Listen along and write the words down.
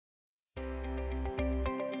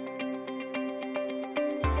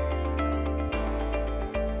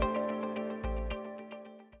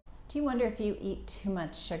Do you wonder if you eat too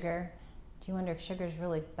much sugar? Do you wonder if sugar is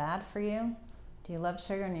really bad for you? Do you love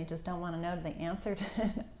sugar and you just don't want to know the answer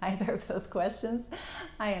to either of those questions?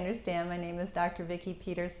 I understand. My name is Dr. Vicki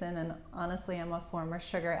Peterson, and honestly, I'm a former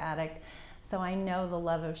sugar addict, so I know the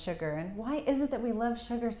love of sugar. And why is it that we love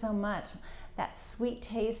sugar so much? That sweet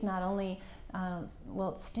taste not only,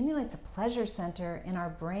 it stimulates a pleasure center in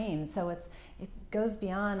our brain, so it goes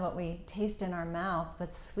beyond what we taste in our mouth,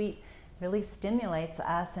 but sweet really stimulates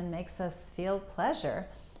us and makes us feel pleasure.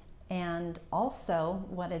 And also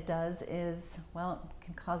what it does is, well, it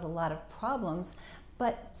can cause a lot of problems,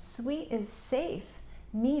 but sweet is safe,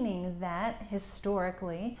 meaning that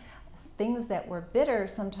historically things that were bitter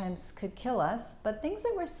sometimes could kill us, but things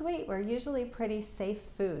that were sweet were usually pretty safe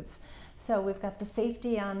foods. So we've got the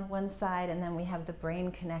safety on one side, and then we have the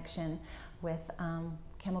brain connection with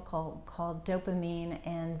chemical called dopamine,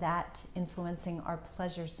 and that influencing our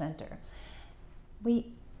pleasure center.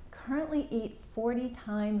 We currently eat 40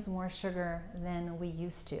 times more sugar than we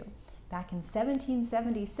used to. Back in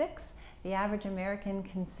 1776, the average American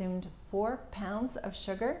consumed 4 pounds of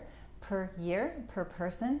sugar per year per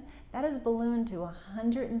person. That has ballooned to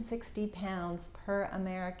 160 pounds per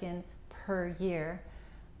American per year.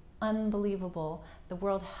 Unbelievable. The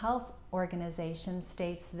World Health Organization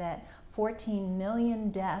states that 14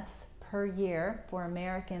 million deaths per year for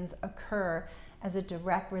Americans occur as a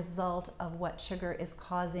direct result of what sugar is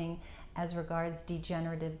causing as regards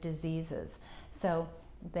degenerative diseases. So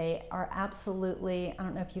they are absolutely, I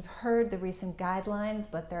don't know if you've heard the recent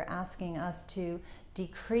guidelines, but they're asking us to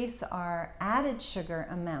decrease our added sugar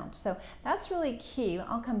amount. So that's really key.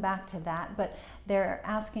 I'll come back to that, but they're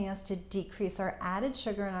asking us to decrease our added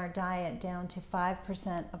sugar in our diet down to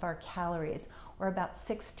 5% of our calories, or about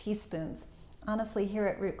 6 teaspoons. Honestly, here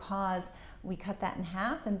at Root Cause, we cut that in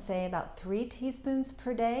half and say about 3 teaspoons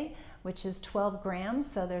per day, which is 12 grams,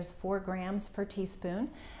 so there's 4 grams per teaspoon.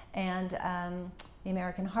 And the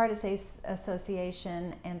American Heart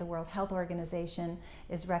Association and the World Health Organization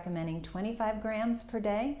is recommending 25 grams per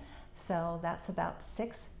day, so that's about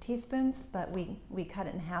 6 teaspoons, but we cut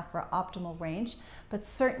it in half for optimal range. But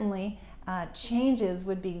certainly changes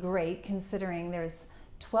would be great, considering there's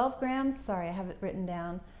 12 grams, sorry, I have it written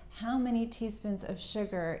down. How many teaspoons of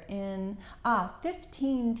sugar in,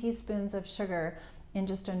 15 teaspoons of sugar in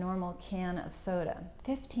just a normal can of soda.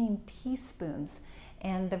 15 teaspoons.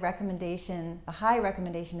 And the recommendation, the high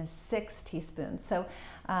recommendation is 6 teaspoons. So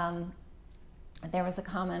there was a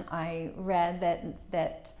comment I read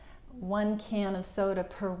that 1 can of soda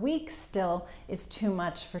per week still is too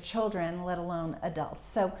much for children, let alone adults.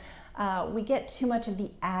 So we get too much of the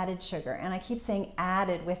added sugar, and I keep saying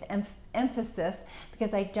added with emphasis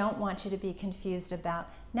because I don't want you to be confused about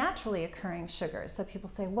naturally occurring sugars. So people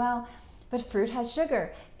say, well, but fruit has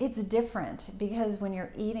sugar. It's different, because when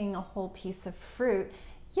you're eating a whole piece of fruit,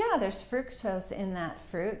 yeah, there's fructose in that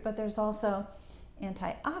fruit, but there's also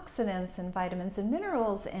antioxidants and vitamins and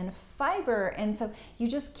minerals and fiber, and so you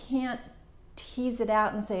just can't tease it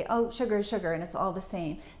out and say, oh, sugar is sugar and it's all the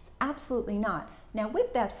same. It's absolutely not. Now,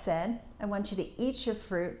 with that said, I want you to eat your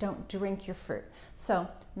fruit, don't drink your fruit. So I'm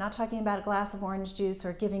not talking about a glass of orange juice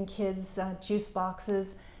or giving kids juice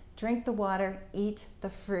boxes. Drink the water, eat the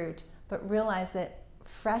fruit, but realize that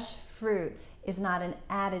fresh fruit is not an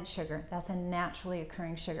added sugar. That's a naturally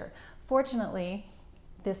occurring sugar. Fortunately,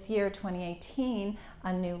 this year, 2018,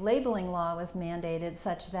 a new labeling law was mandated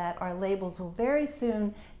such that our labels will very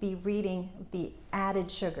soon be reading the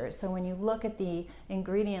added sugars. So when you look at the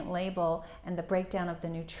ingredient label and the breakdown of the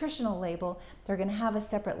nutritional label, they're going to have a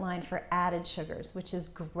separate line for added sugars, which is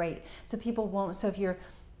great. So people won't, so if you're,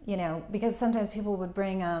 because sometimes people would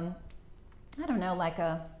bring, I don't know, like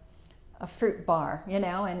a fruit bar,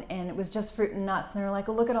 and it was just fruit and nuts, and they're like,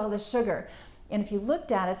 oh, look at all this sugar. And if you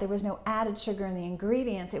looked at it, there was no added sugar in the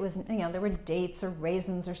ingredients. It was, there were dates or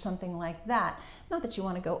raisins or something like that. Not that you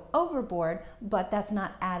want to go overboard, but that's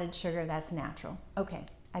not added sugar, that's natural. Okay,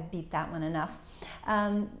 I beat that one enough.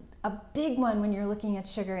 A big one when you're looking at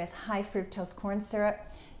sugar is high fructose corn syrup.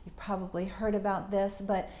 You've probably heard about this,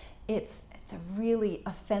 but it's a really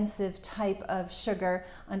offensive type of sugar.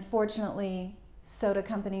 Unfortunately, soda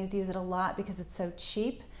companies use it a lot because it's so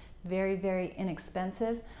cheap, very, very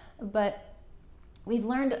inexpensive. But we've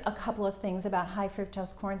learned a couple of things about high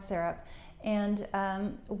fructose corn syrup, and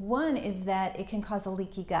one is that it can cause a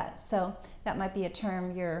leaky gut. So that might be a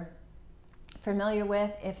term you're familiar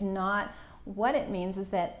with. If not, what it means is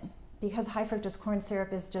that because high fructose corn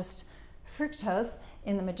syrup is just fructose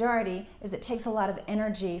in the majority, is it takes a lot of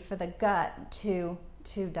energy for the gut to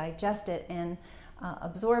digest it and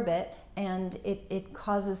absorb it, and it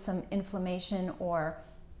causes some inflammation or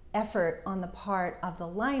effort on the part of the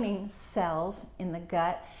lining cells in the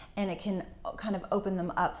gut, and it can kind of open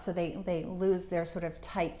them up so they lose their sort of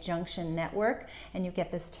tight junction network, and you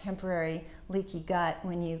get this temporary leaky gut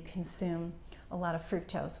when you consume a lot of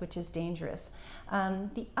fructose, which is dangerous.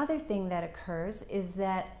 The other thing that occurs is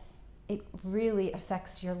that it really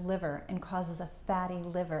affects your liver and causes a fatty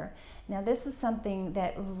liver. Now, this is something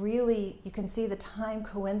that really, you can see the time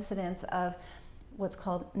coincidence of what's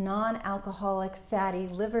called non-alcoholic fatty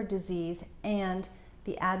liver disease and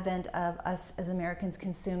the advent of us as Americans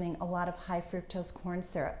consuming a lot of high fructose corn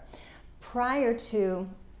syrup. Prior to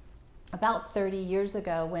about 30 years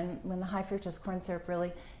ago, when the high fructose corn syrup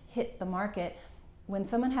really hit the market, when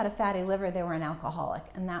someone had a fatty liver, they were an alcoholic,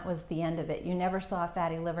 and that was the end of it. You never saw a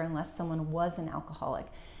fatty liver unless someone was an alcoholic.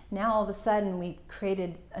 Now all of a sudden we've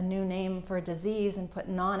created a new name for a disease and put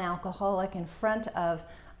non-alcoholic in front of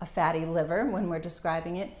a fatty liver when we're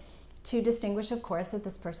describing it, to distinguish, of course, that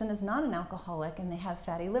this person is not an alcoholic and they have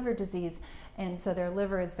fatty liver disease. And so their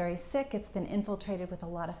liver is very sick, it's been infiltrated with a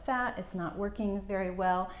lot of fat, it's not working very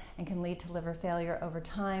well, and can lead to liver failure over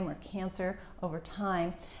time or cancer over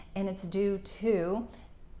time. And it's due to,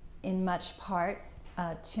 in much part,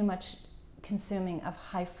 too much consuming of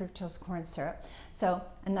high fructose corn syrup. So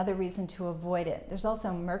another reason to avoid it. There's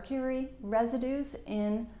also mercury residues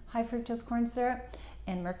in high fructose corn syrup,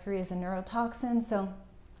 and mercury is a neurotoxin, so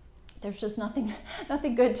there's just nothing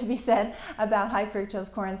good to be said about high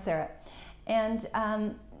fructose corn syrup. And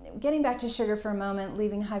getting back to sugar for a moment,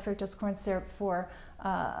 leaving high fructose corn syrup for,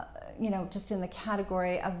 just in the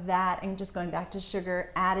category of that, and just going back to sugar,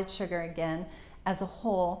 added sugar again as a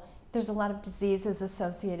whole, there's a lot of diseases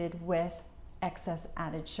associated with excess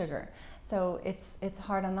added sugar. So it's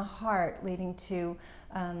hard on the heart, leading to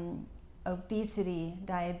obesity,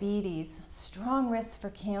 diabetes, strong risks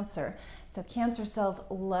for cancer. So cancer cells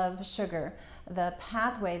love sugar. The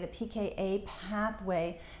pathway, the PKA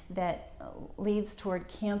pathway that leads toward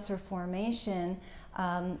cancer formation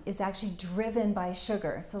is actually driven by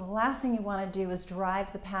sugar. So the last thing you want to do is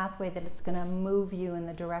drive the pathway that it's going to move you in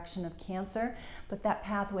the direction of cancer, but that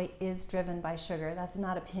pathway is driven by sugar. That's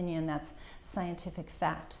not opinion, that's scientific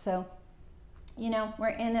fact. So, we're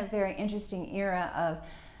in a very interesting era of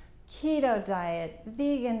keto diet,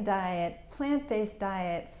 vegan diet, plant-based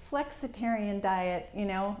diet, flexitarian diet,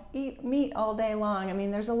 eat meat all day long. I mean,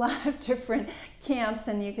 there's a lot of different camps,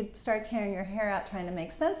 and you could start tearing your hair out trying to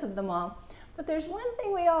make sense of them all. But there's one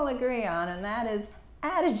thing we all agree on, and that is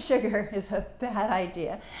added sugar is a bad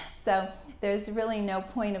idea. So there's really no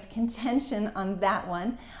point of contention on that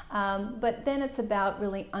one. But then it's about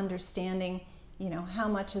really understanding how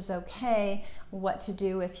much is okay, what to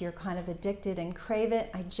do if you're kind of addicted and crave it.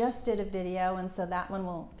 I just did a video, and so that one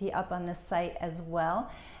will be up on this site as well.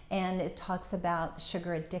 And it talks about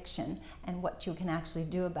sugar addiction and what you can actually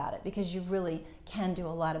do about it, because you really can do a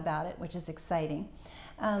lot about it, which is exciting.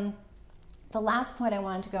 The last point I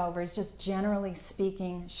wanted to go over is just generally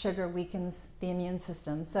speaking, sugar weakens the immune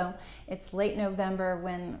system. So it's late November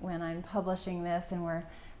when I'm publishing this, and we're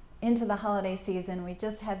into the holiday season. We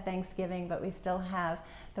just had Thanksgiving, but we still have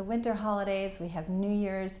the winter holidays, we have New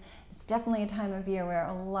Year's. It's definitely a time of year where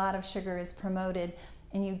a lot of sugar is promoted,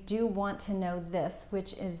 and you do want to know this,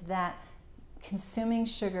 which is that consuming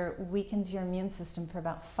sugar weakens your immune system for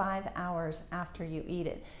about 5 hours after you eat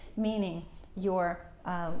it, meaning your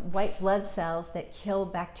white blood cells that kill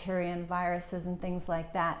bacteria and viruses and things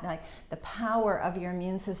like that, like the power of your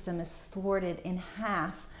immune system is thwarted in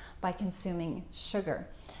half by consuming sugar.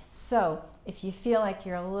 So if you feel like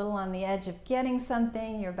you're a little on the edge of getting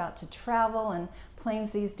something, you're about to travel, and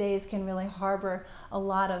planes these days can really harbor a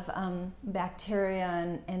lot of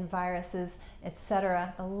bacteria and viruses,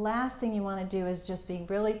 etc. The last thing you want to do is just be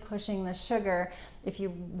really pushing the sugar if you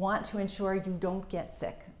want to ensure you don't get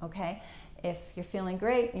sick, okay? If you're feeling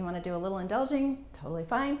great, you want to do a little indulging, totally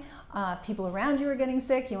fine. People around you are getting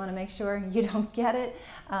sick, you want to make sure you don't get it.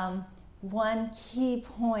 One key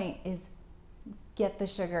point is get the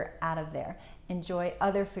sugar out of there. Enjoy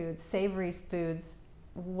other foods, savory foods,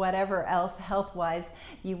 whatever else health-wise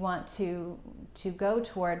you want to go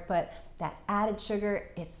toward, but that added sugar,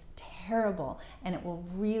 it's terrible, and it will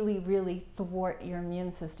really, really thwart your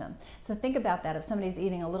immune system. So think about that. If somebody's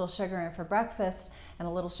eating a little sugar for breakfast and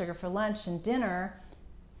a little sugar for lunch and dinner,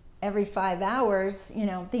 every 5 hours,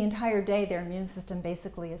 the entire day their immune system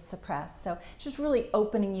basically is suppressed. So it's just really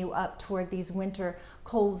opening you up toward these winter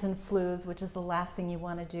colds and flus, which is the last thing you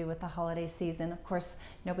want to do with the holiday season. Of course,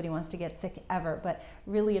 nobody wants to get sick ever, but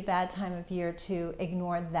really a bad time of year to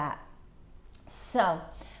ignore that. So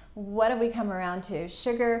what have we come around to?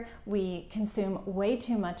 Sugar, we consume way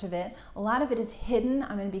too much of it. A lot of it is hidden.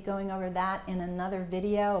 I'm going to be going over that in another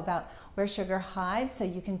video about where sugar hides, so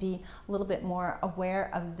you can be a little bit more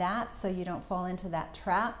aware of that so you don't fall into that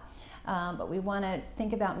trap. But we want to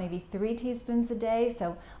think about maybe 3 teaspoons a day.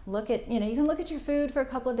 So look at, you can look at your food for a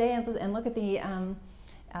couple of days and look at the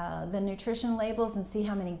nutrition labels and see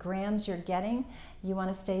how many grams you're getting. You want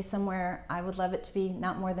to stay somewhere, I would love it to be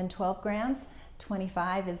not more than 12 grams.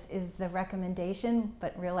 25 is the recommendation,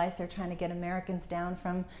 but realize they're trying to get Americans down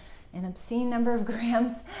from an obscene number of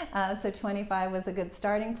grams. So 25 was a good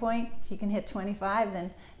starting point. If you can hit 25,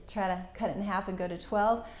 then try to cut it in half and go to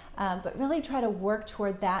 12. But really try to work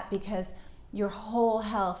toward that, because your whole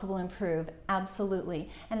health will improve, absolutely.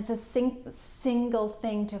 And it's a single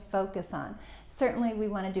thing to focus on. Certainly we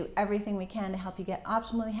want to do everything we can to help you get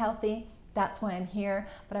optimally healthy. That's why I'm here,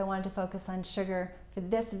 but I wanted to focus on sugar for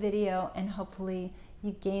this video, and hopefully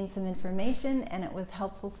you gained some information and it was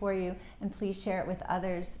helpful for you, and please share it with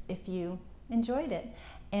others if you enjoyed it.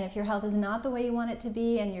 And if your health is not the way you want it to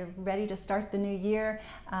be and you're ready to start the new year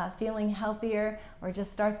feeling healthier, or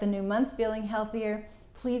just start the new month feeling healthier,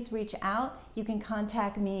 please reach out. You can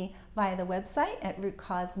contact me via the website at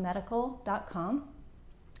rootcausemedical.com.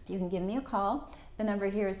 You can give me a call. The number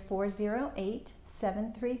here is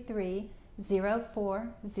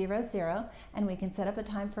 408-733-0400, and we can set up a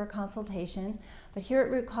time for a consultation. But here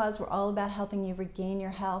at Root Cause, we're all about helping you regain your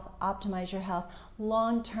health, optimize your health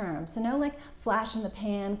long term. So no like flash in the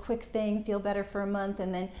pan, quick thing, feel better for a month,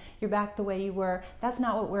 and then you're back the way you were. That's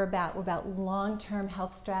not what we're about. We're about long-term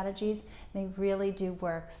health strategies. They really do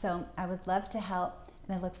work. So I would love to help,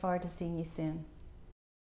 and I look forward to seeing you soon.